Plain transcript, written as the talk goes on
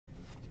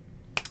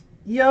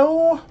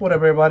Yo, what up,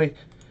 everybody?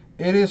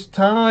 It is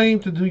time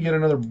to do yet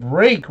another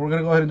break. We're going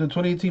to go ahead and do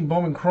 2018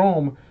 Bowman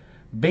Chrome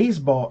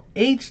Baseball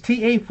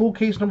HTA full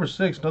case number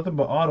 6. Nothing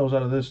but autos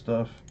out of this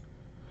stuff.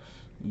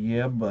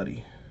 Yeah,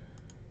 buddy.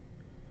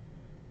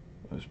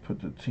 Let's put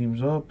the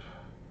teams up.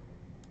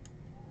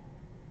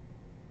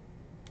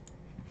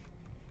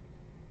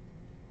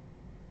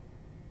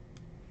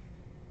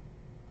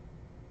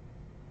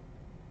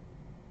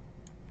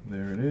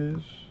 There it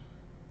is.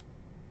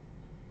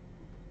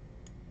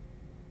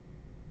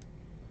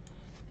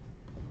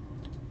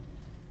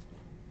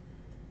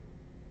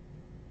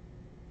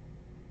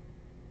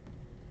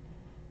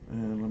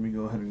 And let me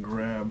go ahead and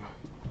grab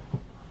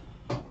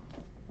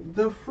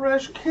the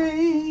fresh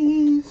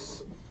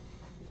case.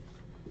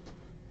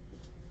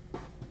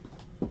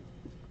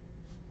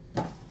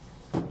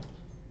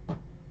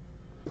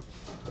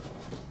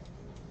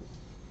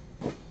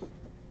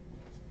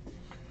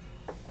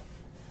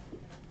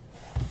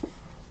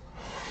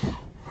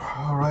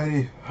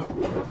 Alrighty.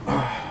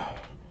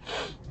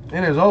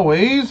 And as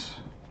always,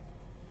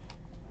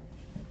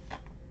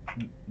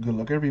 good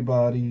luck,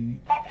 everybody.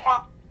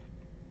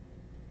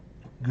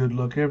 Good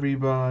luck,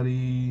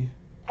 everybody.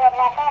 Good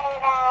luck,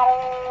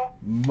 everybody.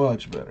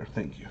 Much better,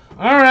 thank you.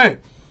 All right.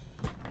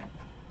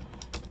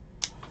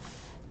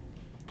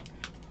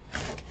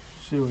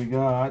 See what we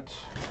got.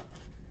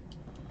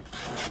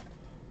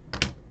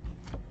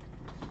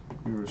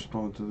 Let me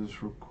respond to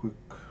this real quick.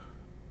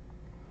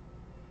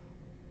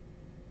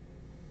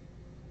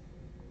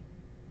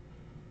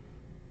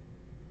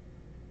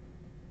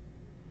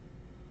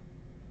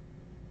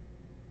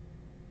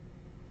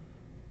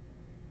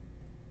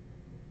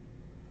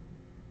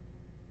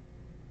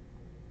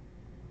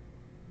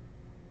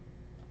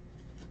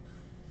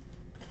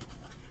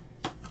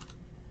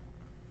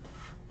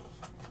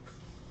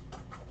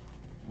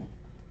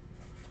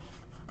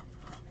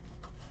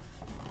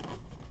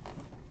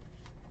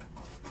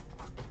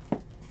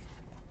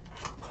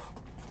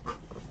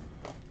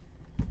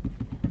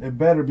 It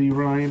better be,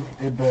 Ryan.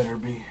 It better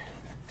be.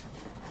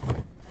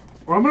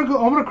 Or I'm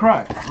gonna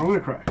cry. I'm gonna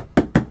cry.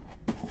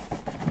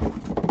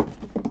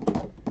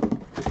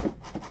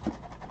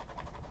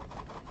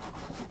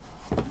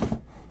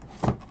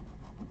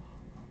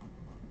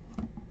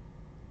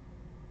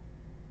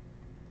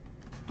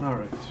 All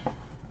right.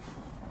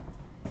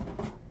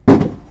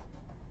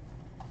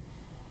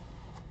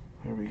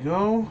 There we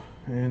go.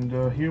 And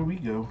here we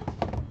go.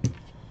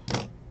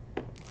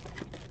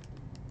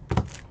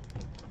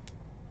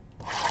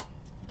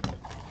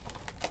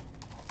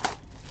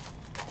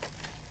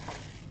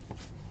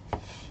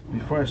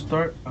 Before I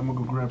start, I'm gonna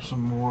go grab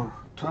some more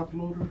top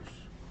loaders.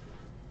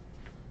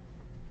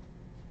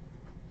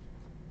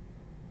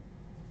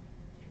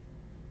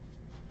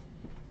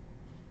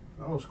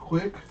 That was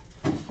quick.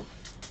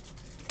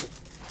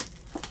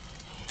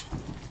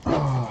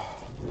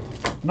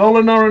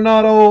 Nolan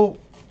Arenado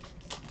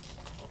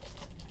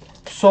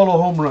solo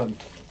home run.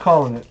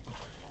 Calling it.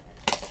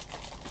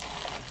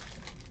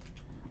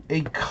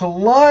 A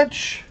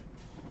clutch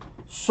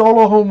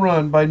solo home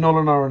run by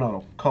Nolan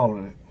Arenado.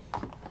 Calling it.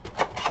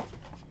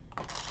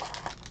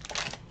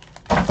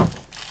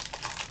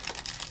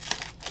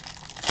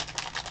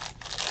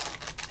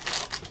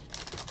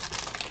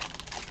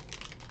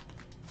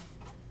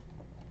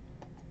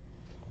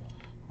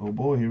 Oh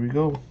boy, here we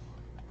go.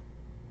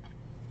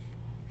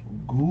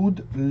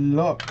 Good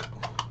luck,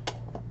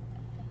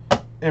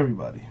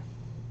 everybody.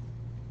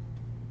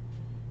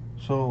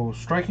 So,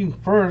 striking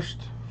first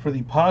for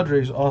the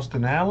Padres,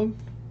 Austin Allen.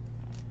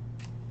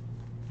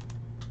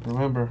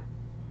 Remember,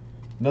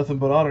 nothing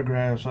but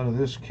autographs out of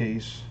this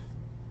case.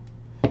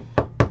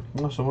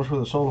 Not so much for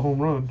the solo home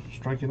run.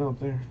 Striking out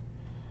there.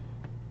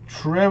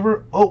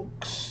 Trevor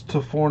Oaks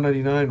to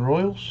 499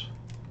 Royals.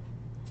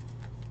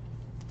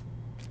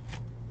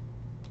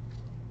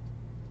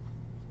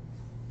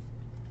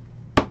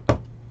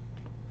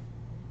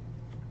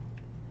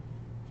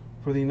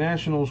 For the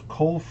Nationals,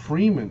 Cole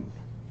Freeman.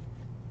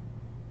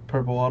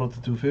 Purple auto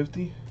to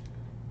 250.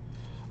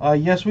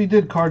 Yes, we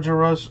did Cards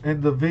Are Us,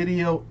 and the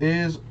video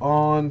is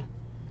on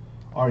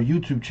our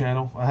YouTube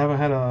channel. I haven't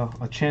had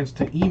a chance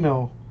to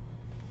email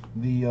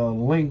the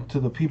link to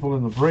the people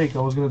in the break.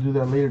 I was going to do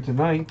that later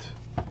tonight.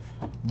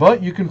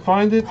 But you can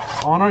find it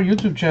on our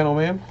YouTube channel,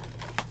 man.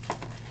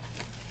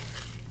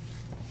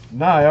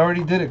 Nah, I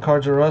already did it,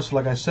 Cards Are Us.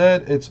 Like I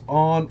said, it's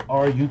on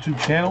our YouTube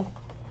channel.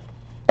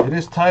 It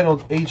is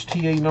titled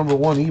HTA number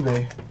 1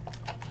 eBay.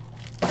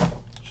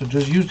 So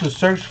just use the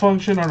search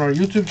function on our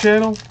YouTube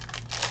channel.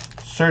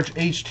 Search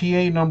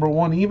HTA number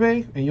 1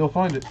 eBay and you'll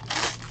find it.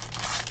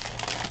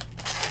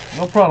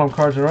 No problem,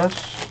 Cards Are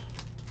Us.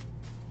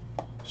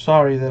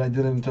 Sorry that I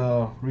didn't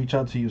reach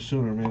out to you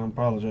sooner, man. I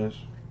apologize.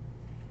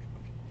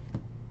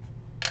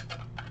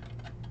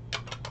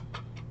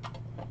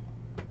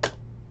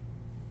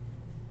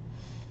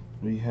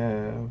 We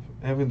have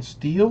Evan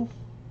Steele.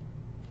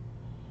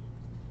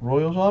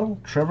 Royals auto.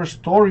 Trevor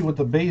Story with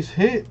the base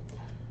hit.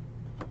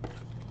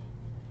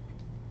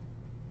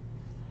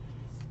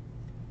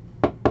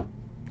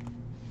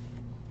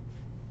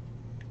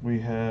 We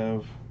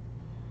have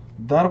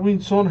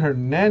Darwinson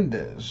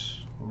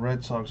Hernandez,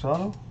 Red Sox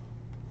auto.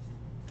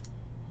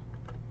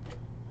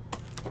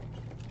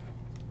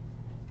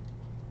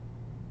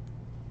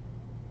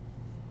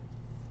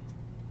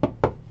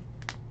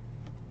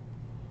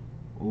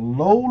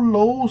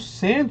 Lolo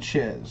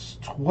Sanchez,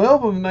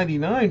 12 of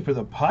 99 for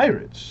the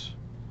Pirates.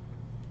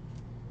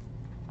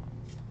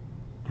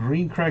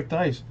 Green cracked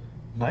ice.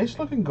 Nice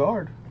looking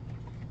guard.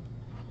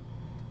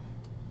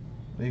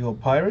 There you go,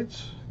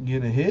 Pirates.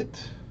 Getting a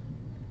hit.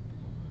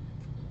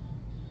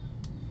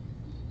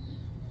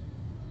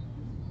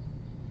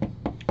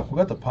 We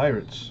got the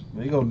Pirates.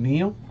 There you go,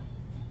 Neil.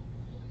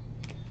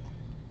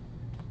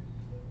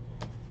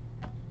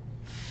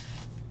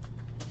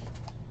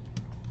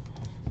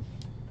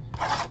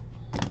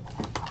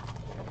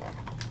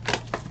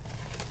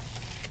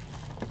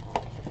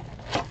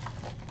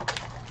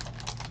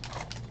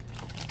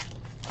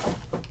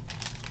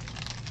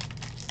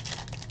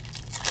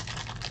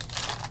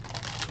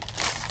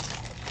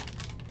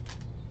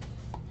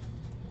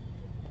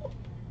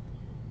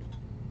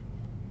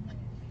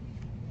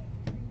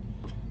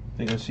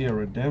 I think I see a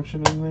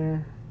redemption in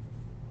there.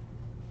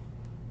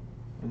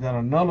 We got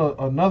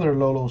another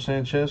Lolo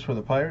Sanchez for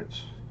the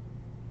Pirates.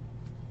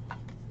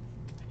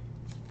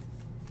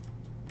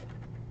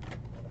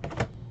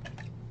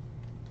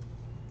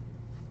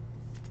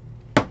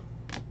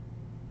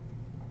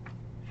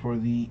 For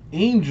the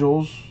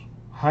Angels,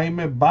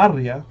 Jaime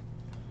Barria.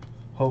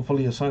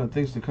 Hopefully a sign of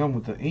things to come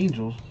with the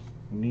Angels.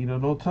 Nita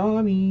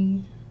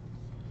Notani.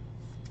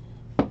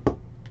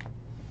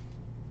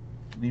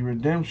 The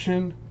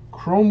redemption.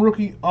 Chrome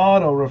rookie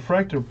auto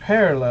refractor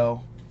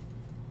parallel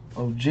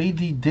of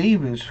J.D.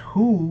 Davis,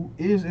 who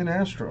is an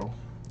Astro.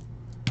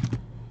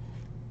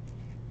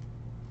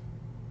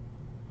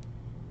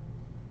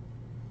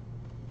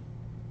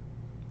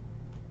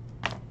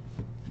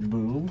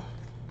 Boom.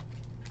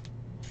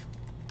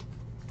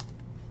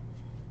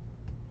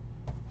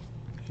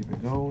 Keep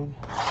it going.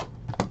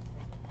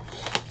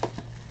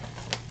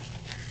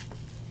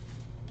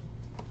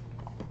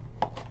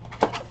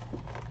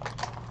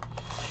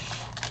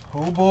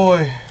 Oh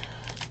boy,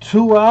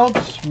 2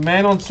 outs,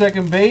 man on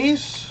second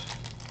base.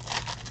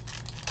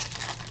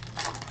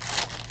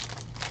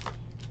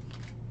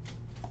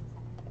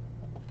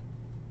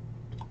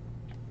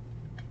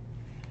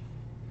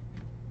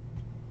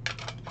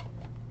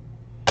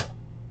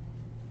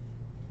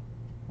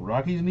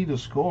 Rockies need to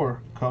score.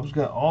 Cubs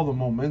got all the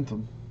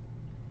momentum.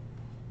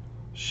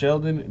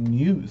 Sheldon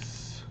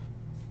Neuse,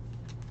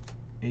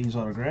 A's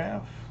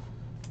autograph.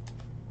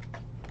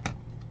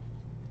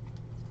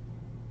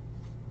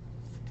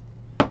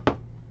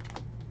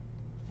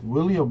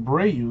 Willie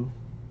Abreu,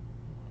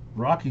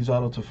 Rockies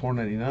auto to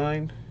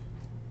 499.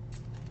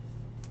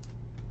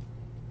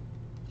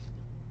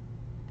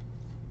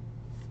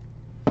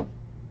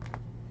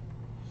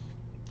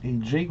 A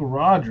Jake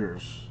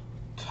Rogers,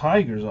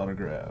 Tigers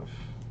autograph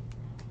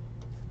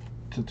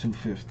to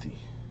 250.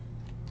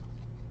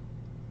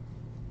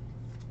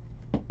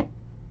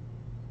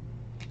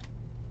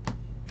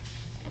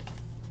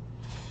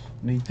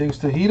 Need things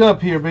to heat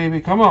up here, baby.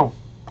 Come on.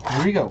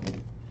 Here we go.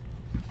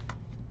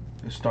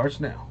 It starts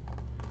now.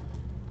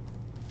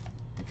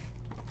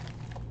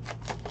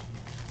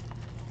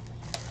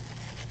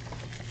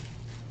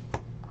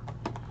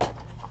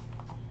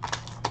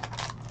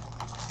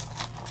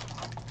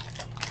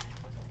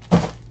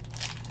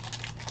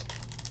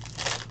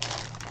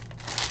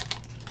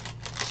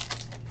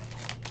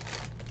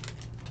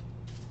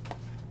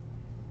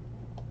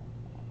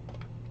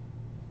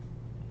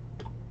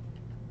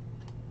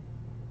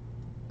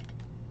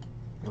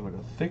 Got like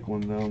a thick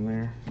one down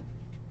there.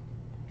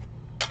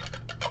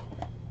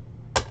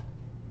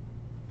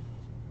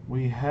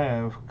 We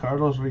have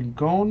Carlos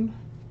Rincon,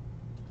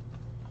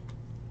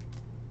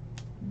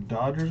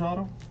 Dodgers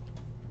auto.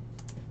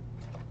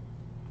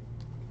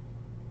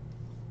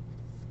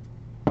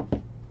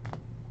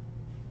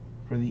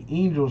 For the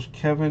Angels,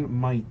 Kevin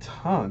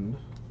Maitan,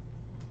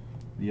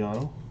 the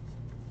auto.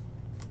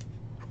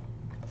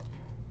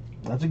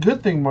 That's a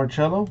good thing,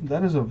 Marcello.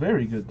 That is a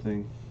very good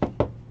thing.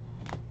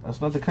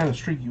 That's not the kind of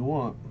streak you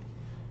want.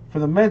 For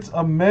the Mets,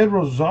 Ahmed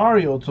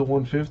Rosario to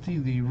 150,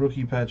 the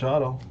rookie patch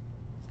auto.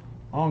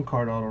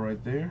 On-card auto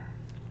right there.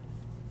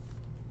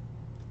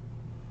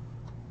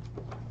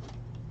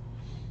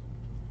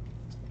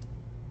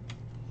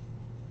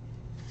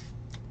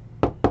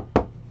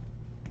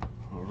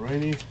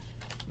 Alrighty.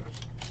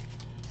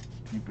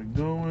 Keep it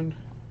going.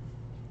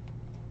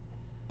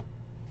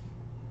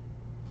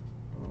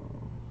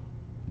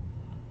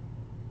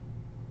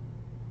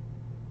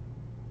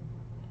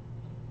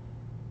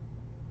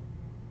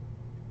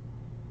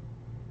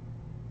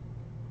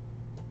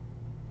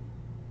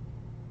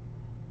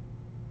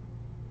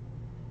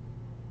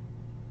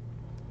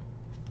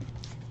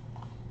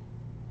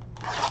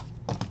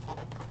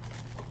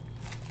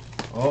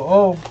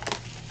 Uh-oh.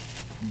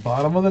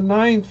 Bottom of the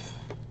 9th.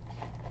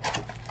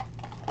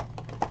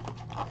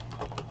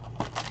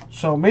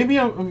 So maybe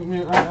no,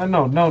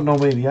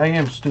 maybe. I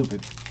am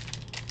stupid.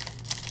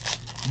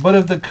 But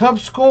if the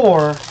Cubs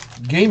score,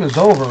 game is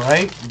over,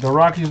 right? The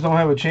Rockies don't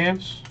have a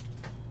chance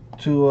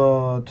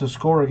to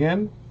score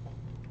again.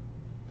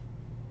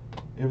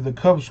 If the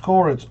Cubs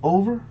score, it's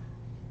over.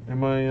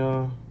 Am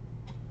I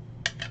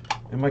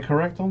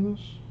correct on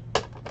this?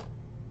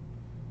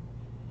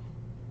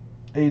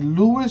 A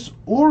Luis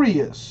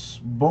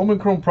Urias Bowman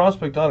Chrome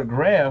Prospect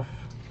autograph.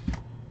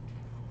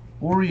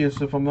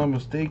 Urias, if I'm not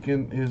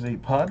mistaken, is a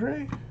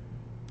Padre.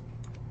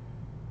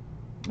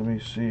 Let me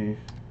see.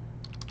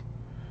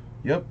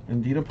 Yep,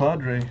 indeed a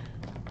Padre.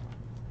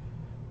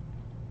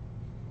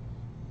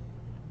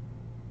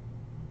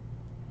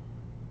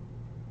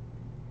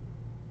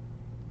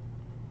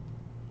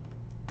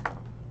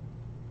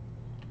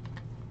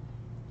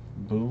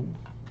 Boom.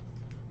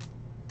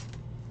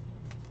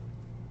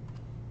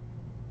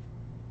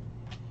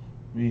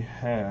 We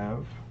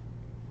have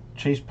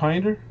Chase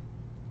Pinder,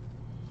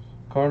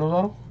 Cardinals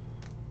auto.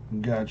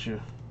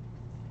 Gotcha.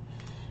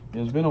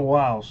 Yeah, it's been a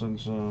while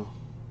since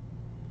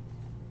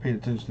paid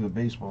attention to the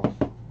baseball.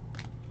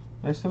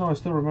 Nice to know I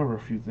still remember a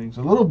few things.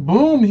 A little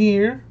boom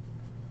here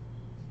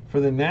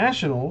for the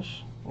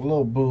Nationals. A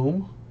little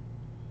boom.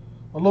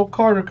 A little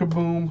Carter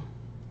kaboom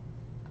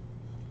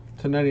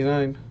to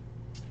 99.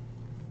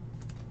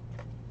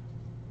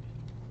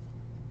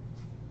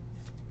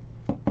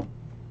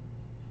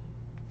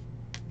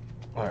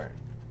 Alright.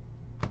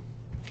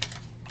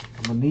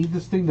 I'm going to need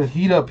this thing to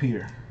heat up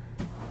here.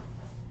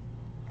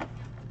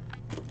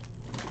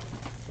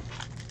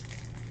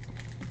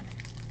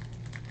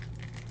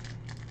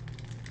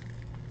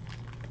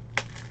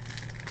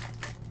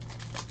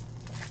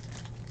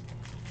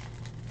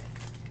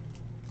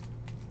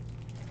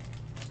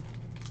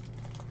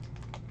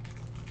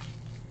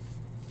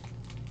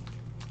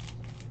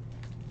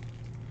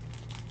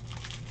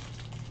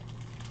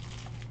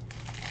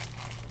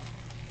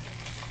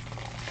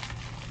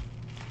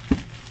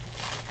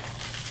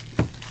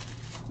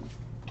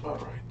 All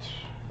right.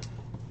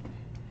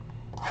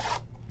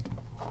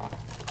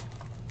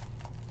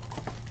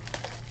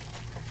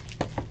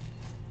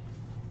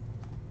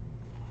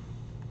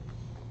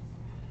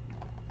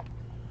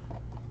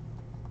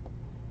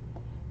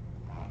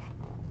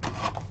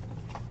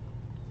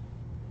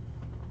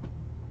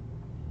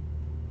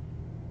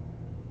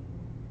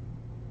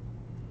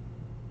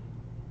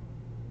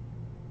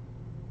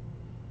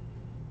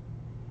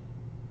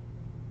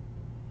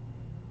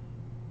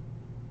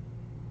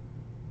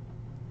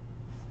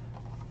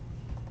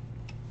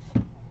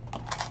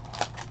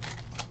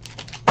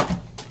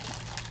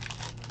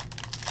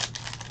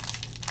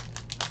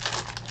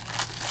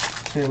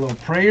 Say a little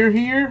prayer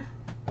here.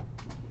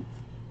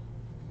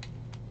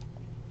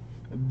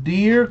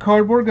 Dear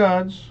cardboard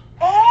gods,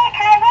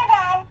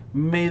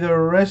 may the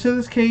rest of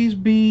this case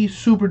be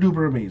super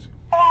duper amazing.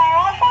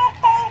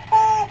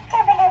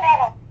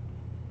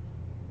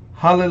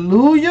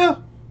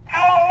 Hallelujah.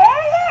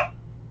 Hallelujah.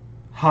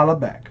 Holla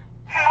back.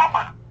 Holla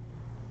back.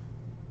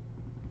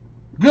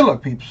 Good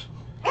luck, peeps.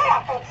 Good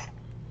luck, peeps.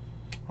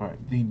 All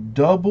right, the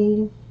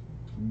double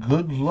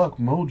good luck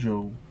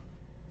mojo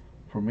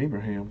from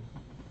Abraham.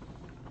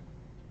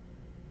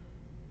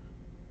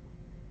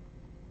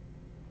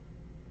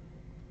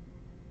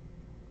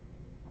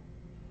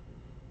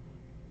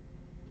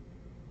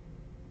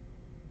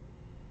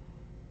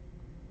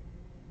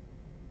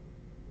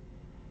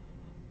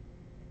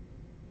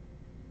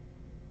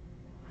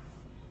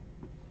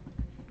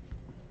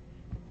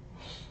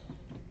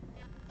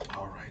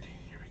 Alrighty,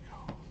 here we go.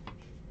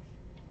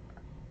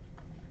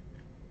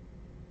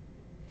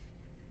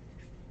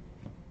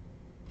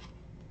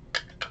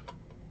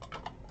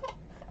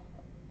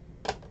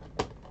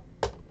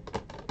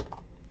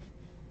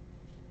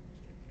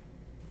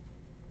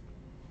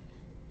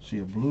 See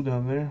a blue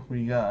down there.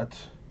 We got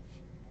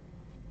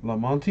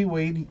Lamonte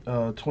Wade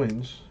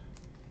Twins.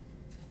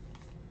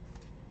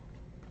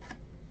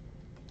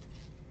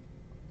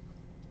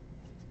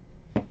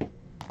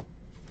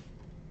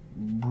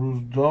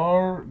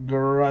 Brusdar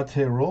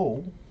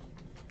Garatero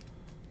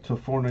to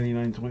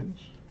 499 Twins.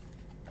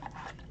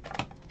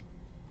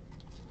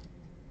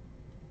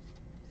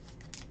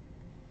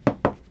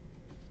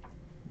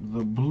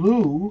 The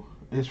blue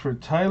is for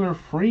Tyler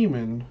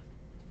Freeman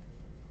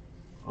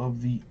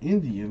of the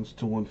Indians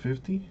to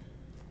 150.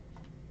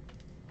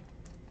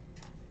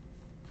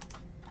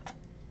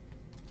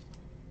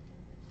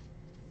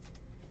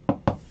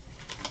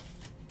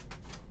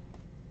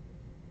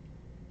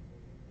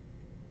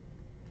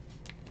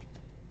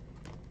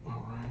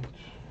 All right.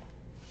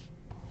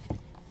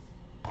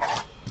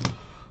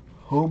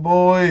 Oh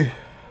boy.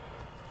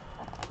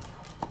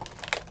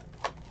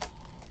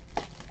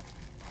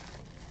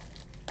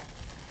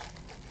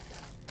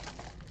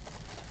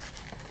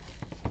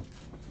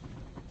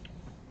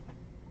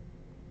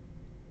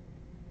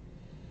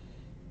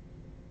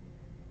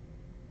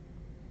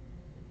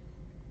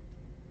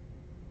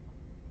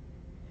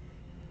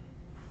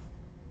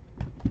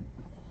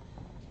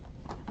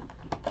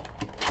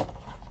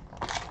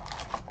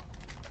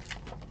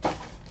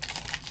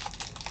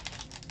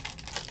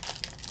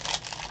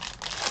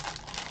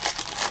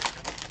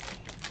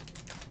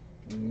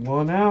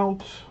 One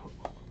out.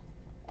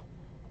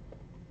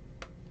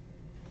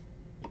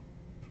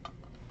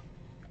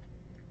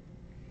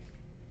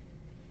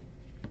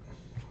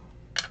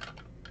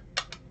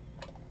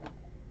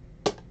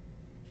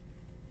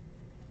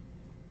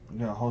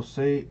 got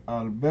Jose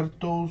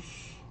Alberto's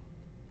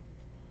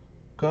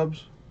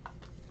Cubs.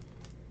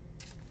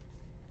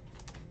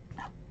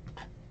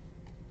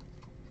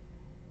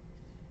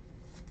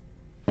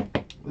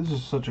 This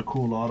is such a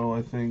cool auto,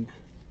 I think.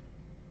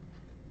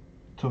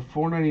 To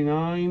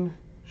 499,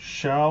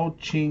 Shao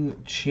Ching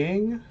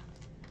Ching.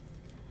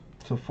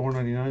 To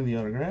 499, the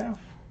autograph.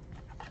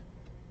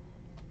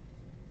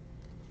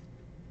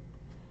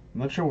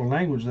 I'm not sure what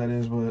language that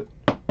is, but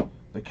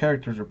the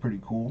characters are pretty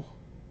cool.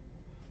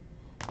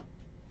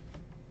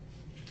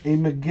 A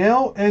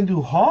Miguel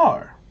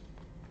Andujar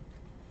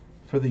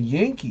for the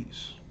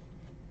Yankees.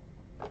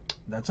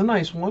 That's a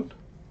nice one.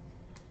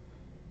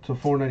 To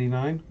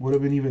 499. Would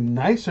have been even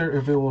nicer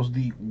if it was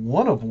the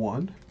 1 of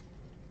 1.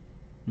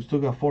 We still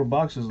got 4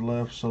 boxes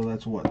left, so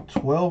that's what,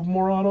 12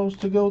 more autos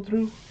to go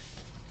through?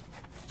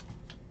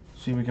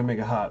 See if we can make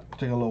it hot.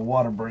 Take a little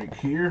water break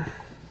here.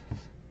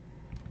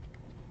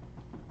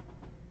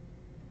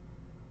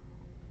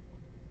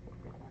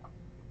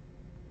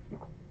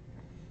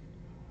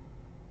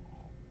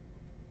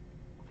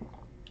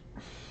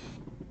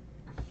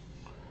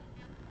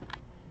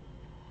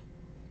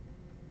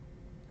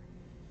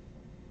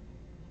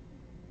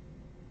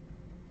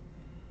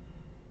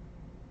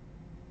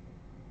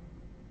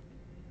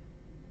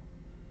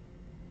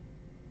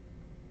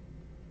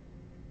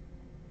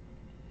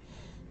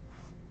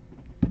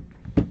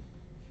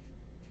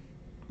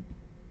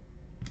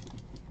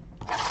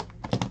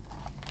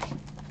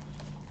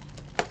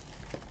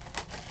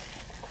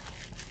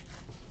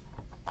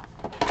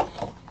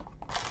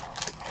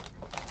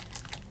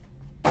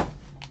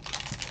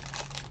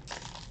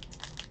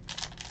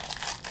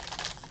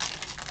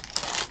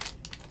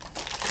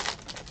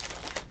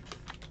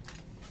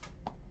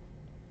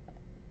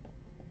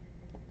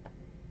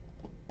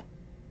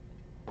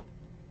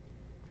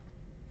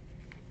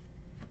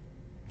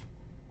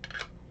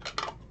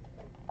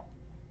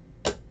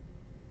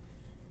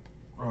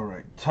 All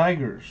right,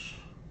 Tigers.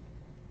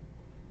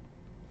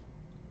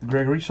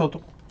 Gregory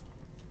Soto.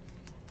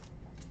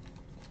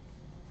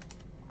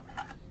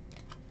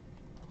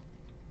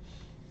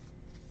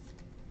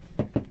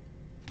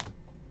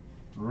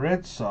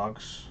 Red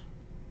Sox.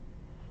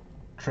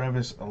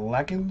 Travis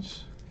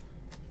Lackins.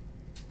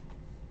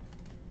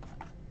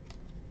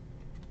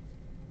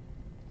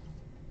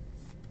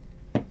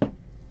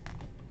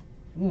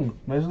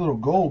 Nice little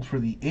gold for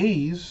the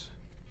A's.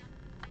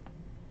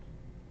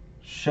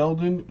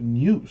 Sheldon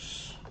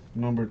Neuse,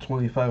 number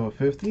 25 of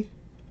 50.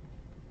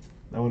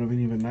 That would have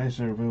been even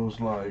nicer if it was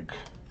like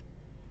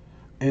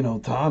in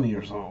Ohtani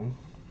or something.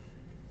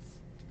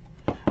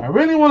 I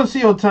really want to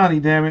see Ohtani,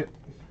 damn it.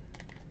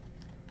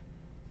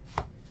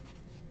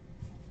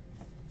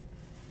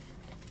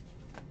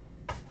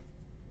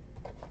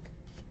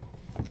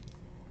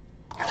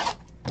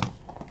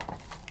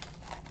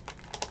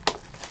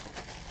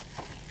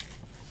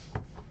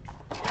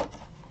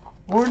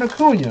 Or an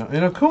Acuna.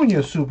 An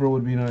Acuna Super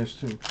would be nice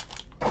too.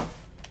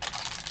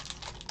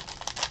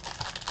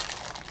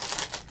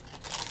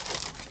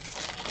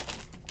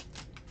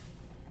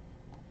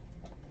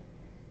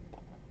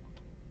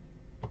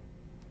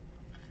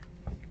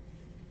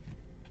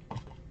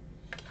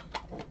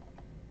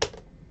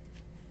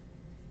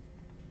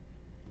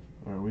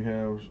 Alright, we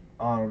have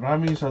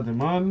Rami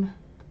Sademan,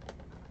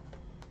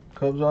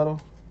 Cubs auto.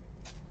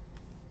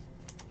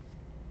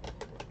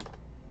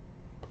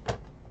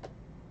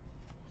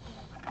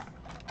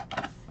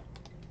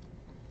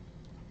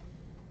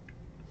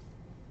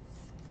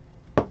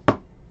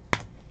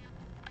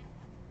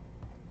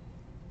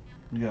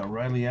 We got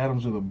Riley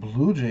Adams of the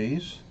Blue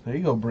Jays. There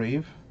you go,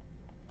 Brave.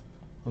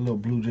 A little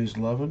Blue Jays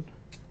loving.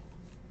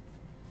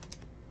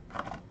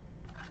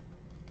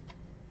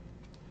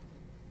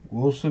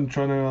 Wilson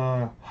trying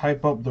to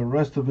hype up the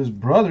rest of his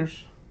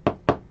brothers.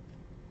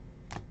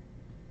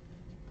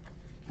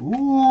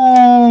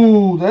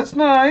 Ooh, that's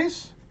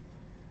nice.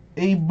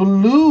 A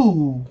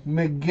blue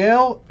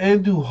Miguel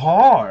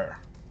Andujar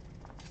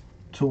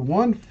to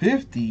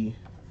 150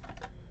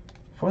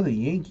 for the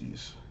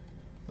Yankees.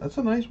 That's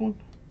a nice one.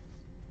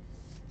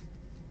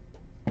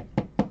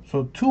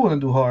 So 2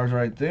 Andujars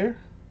right there.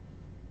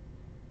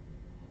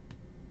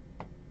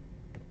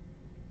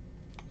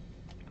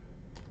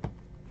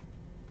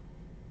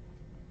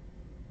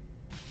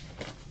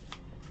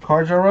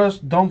 Cards are us.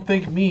 Don't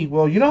thank me.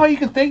 Well, you know how you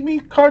can thank me,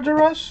 Cards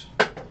are us?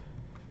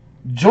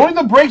 Join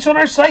the breaks on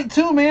our site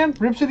too, man.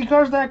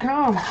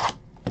 RipCityCards.com.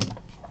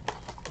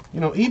 You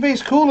know,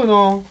 eBay's cool and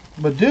all,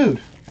 but dude,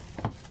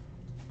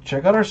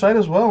 check out our site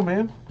as well,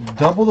 man.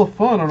 Double the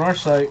fun on our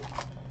site.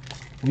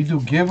 We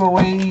do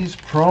giveaways,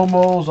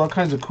 promos, all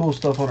kinds of cool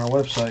stuff on our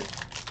website.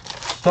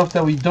 Stuff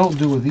that we don't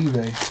do with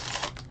eBay.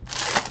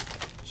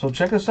 So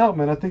check us out,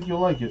 man. I think you'll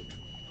like it.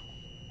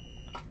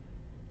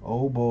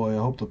 Oh boy, I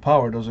hope the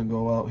power doesn't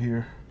go out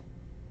here.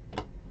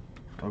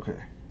 Okay,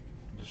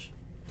 just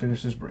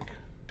finish this break.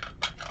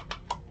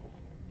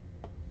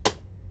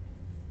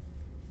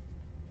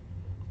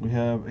 We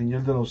have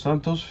Enyel de los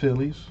Santos,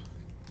 Phillies.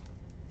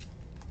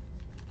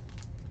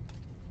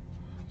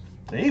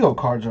 There you go,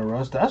 Cards are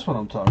us. That's what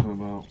I'm talking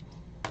about.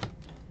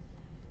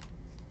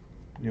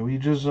 Yeah, we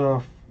just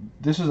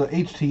this is a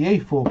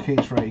HTA full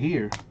case right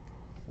here.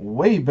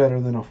 Way better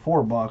than a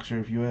 4-boxer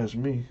if you ask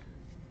me.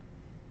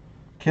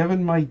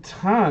 Kevin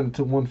Maitan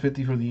to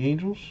 150 for the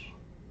Angels.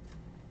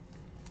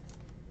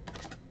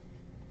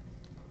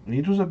 The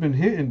Angels have been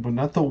hitting, but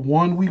not the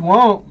one we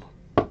want.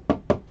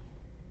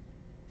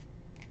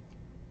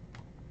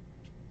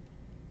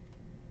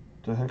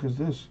 The heck is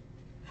this?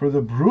 For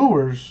the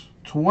Brewers,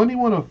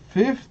 21 of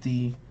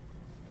 50.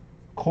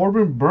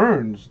 Corbin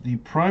Burns, the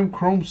Prime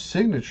Chrome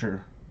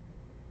signature.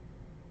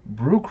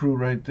 Brew Crew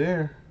right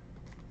there.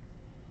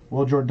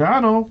 Well,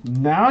 Giordano,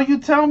 now you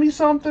tell me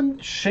something?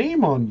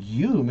 Shame on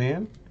you,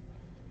 man.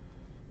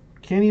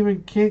 Can't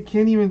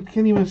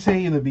even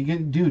say in the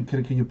beginning, dude,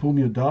 can you pull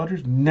me a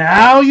Dodgers?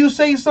 Now you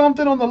say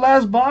something on the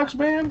last box,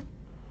 man?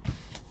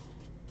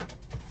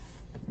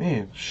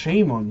 Man,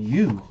 shame on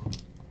you.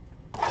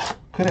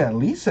 Could have at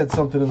least said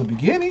something in the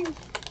beginning.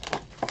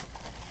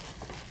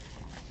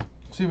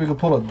 See if we can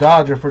pull a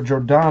Dodger for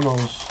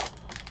Giordano's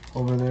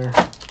over there.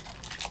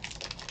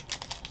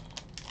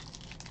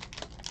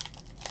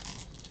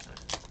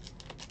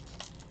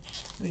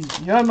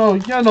 Y'all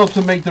know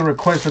to make the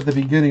request at the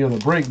beginning of the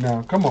break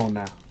now. Come on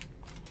now.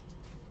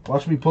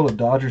 Watch me pull a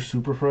Dodger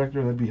Superfractor.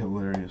 That'd be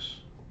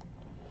hilarious.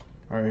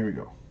 All right, here we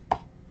go.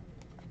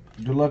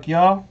 Good luck,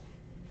 y'all.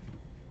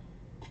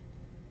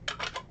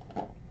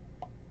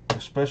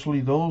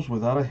 Especially those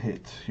without a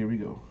hit. Here we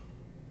go.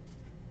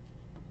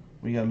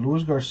 We got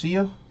Luis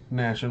Garcia,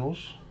 Nationals.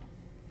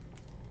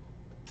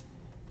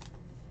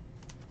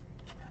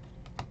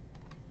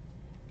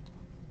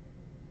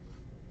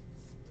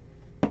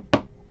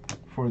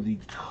 For the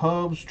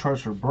Cubs,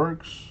 Charcer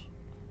Burks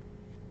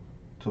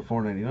to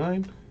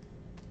 499.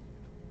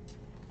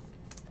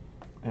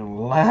 And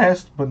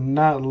last but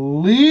not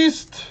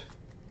least,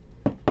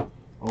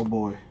 oh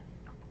boy.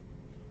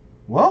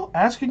 Well,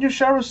 asking you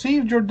shall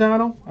receive,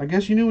 Giordano. I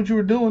guess you knew what you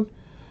were doing.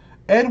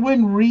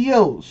 Edwin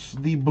Rios,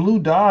 the Blue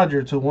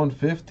Dodger to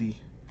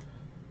 150.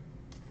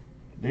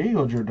 There you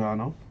go,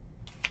 Giordano.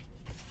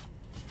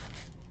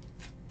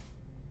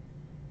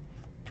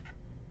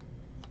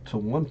 To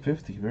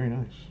 150, very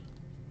nice.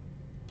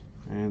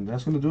 And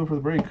that's going to do it for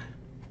the break.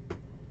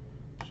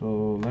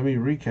 So let me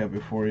recap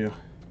it for you.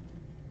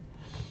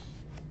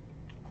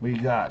 We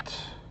got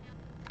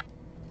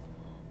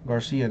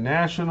Garcia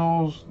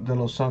Nationals, De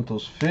Los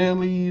Santos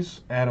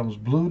Phillies, Adams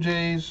Blue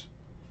Jays,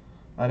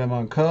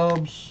 Ademan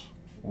Cubs,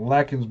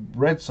 Lackins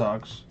Red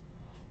Sox,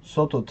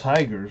 Soto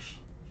Tigers,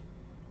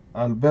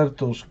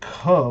 Alberto's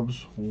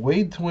Cubs,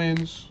 Wade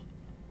Twins,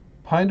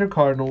 Piner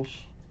Cardinals,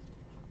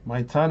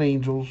 Maitan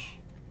Angels,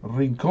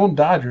 Rincon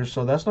Dodgers,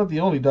 so that's not the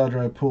only Dodger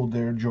I pulled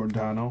there,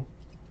 Giordano.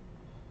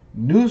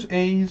 News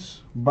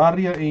A's,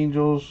 Barria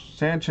Angels,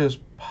 Sanchez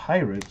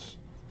Pirates,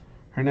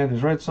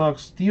 Hernandez Red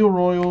Sox, Steel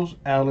Royals,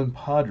 Allen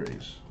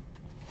Padres.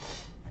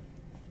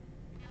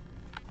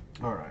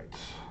 All right.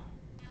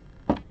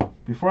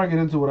 Before I get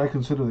into what I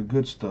consider the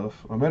good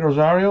stuff, Ahmed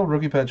Rosario,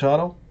 rookie patch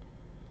auto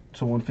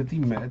to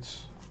 150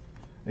 Mets.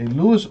 A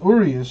Luis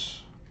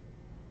Urias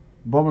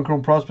Bowman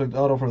Chrome Prospect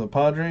auto for the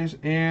Padres,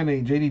 and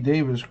a J.D.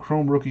 Davis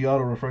Chrome Rookie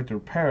Auto Refractor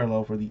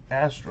Parallel for the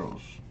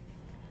Astros.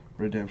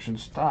 Redemption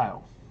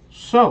style.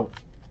 So,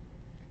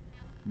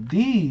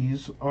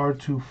 these are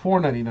to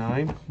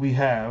 $4.99. We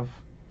have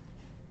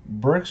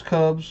Burks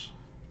Cubs,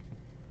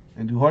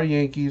 and Duhar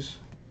Yankees,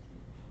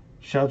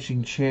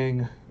 Xiaoqing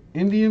Chang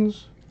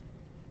Indians,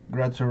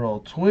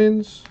 Gratterall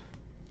Twins,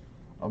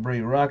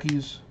 Abreu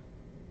Rockies,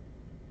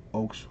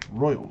 Oaks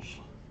Royals.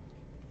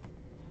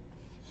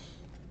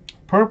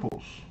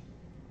 Purples,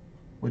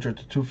 which are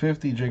to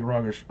 250,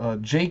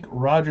 Jake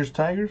Rogers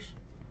Tigers,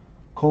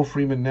 Cole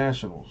Freeman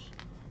Nationals.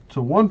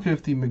 To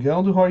 150,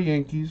 Miguel Duhar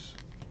Yankees,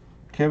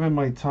 Kevin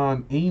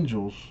Maitan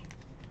Angels,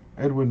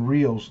 Edwin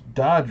Rios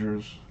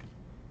Dodgers,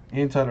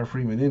 and Tyler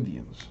Freeman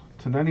Indians.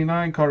 To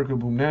 99, Carter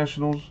Kaboom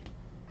Nationals,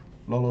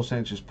 Lolo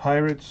Sanchez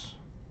Pirates,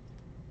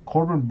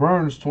 Corbin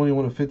Burns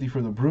 21 of 50 for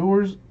the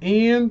Brewers,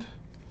 and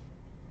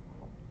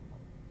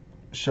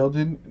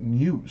Sheldon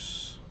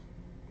Neuse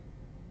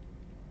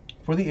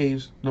for the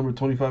A's, number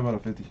 25 out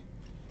of 50.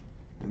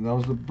 And that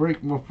was the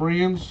break, my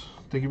friends.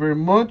 Thank you very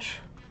much.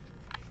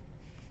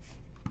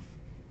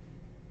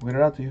 We'll get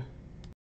it out to you.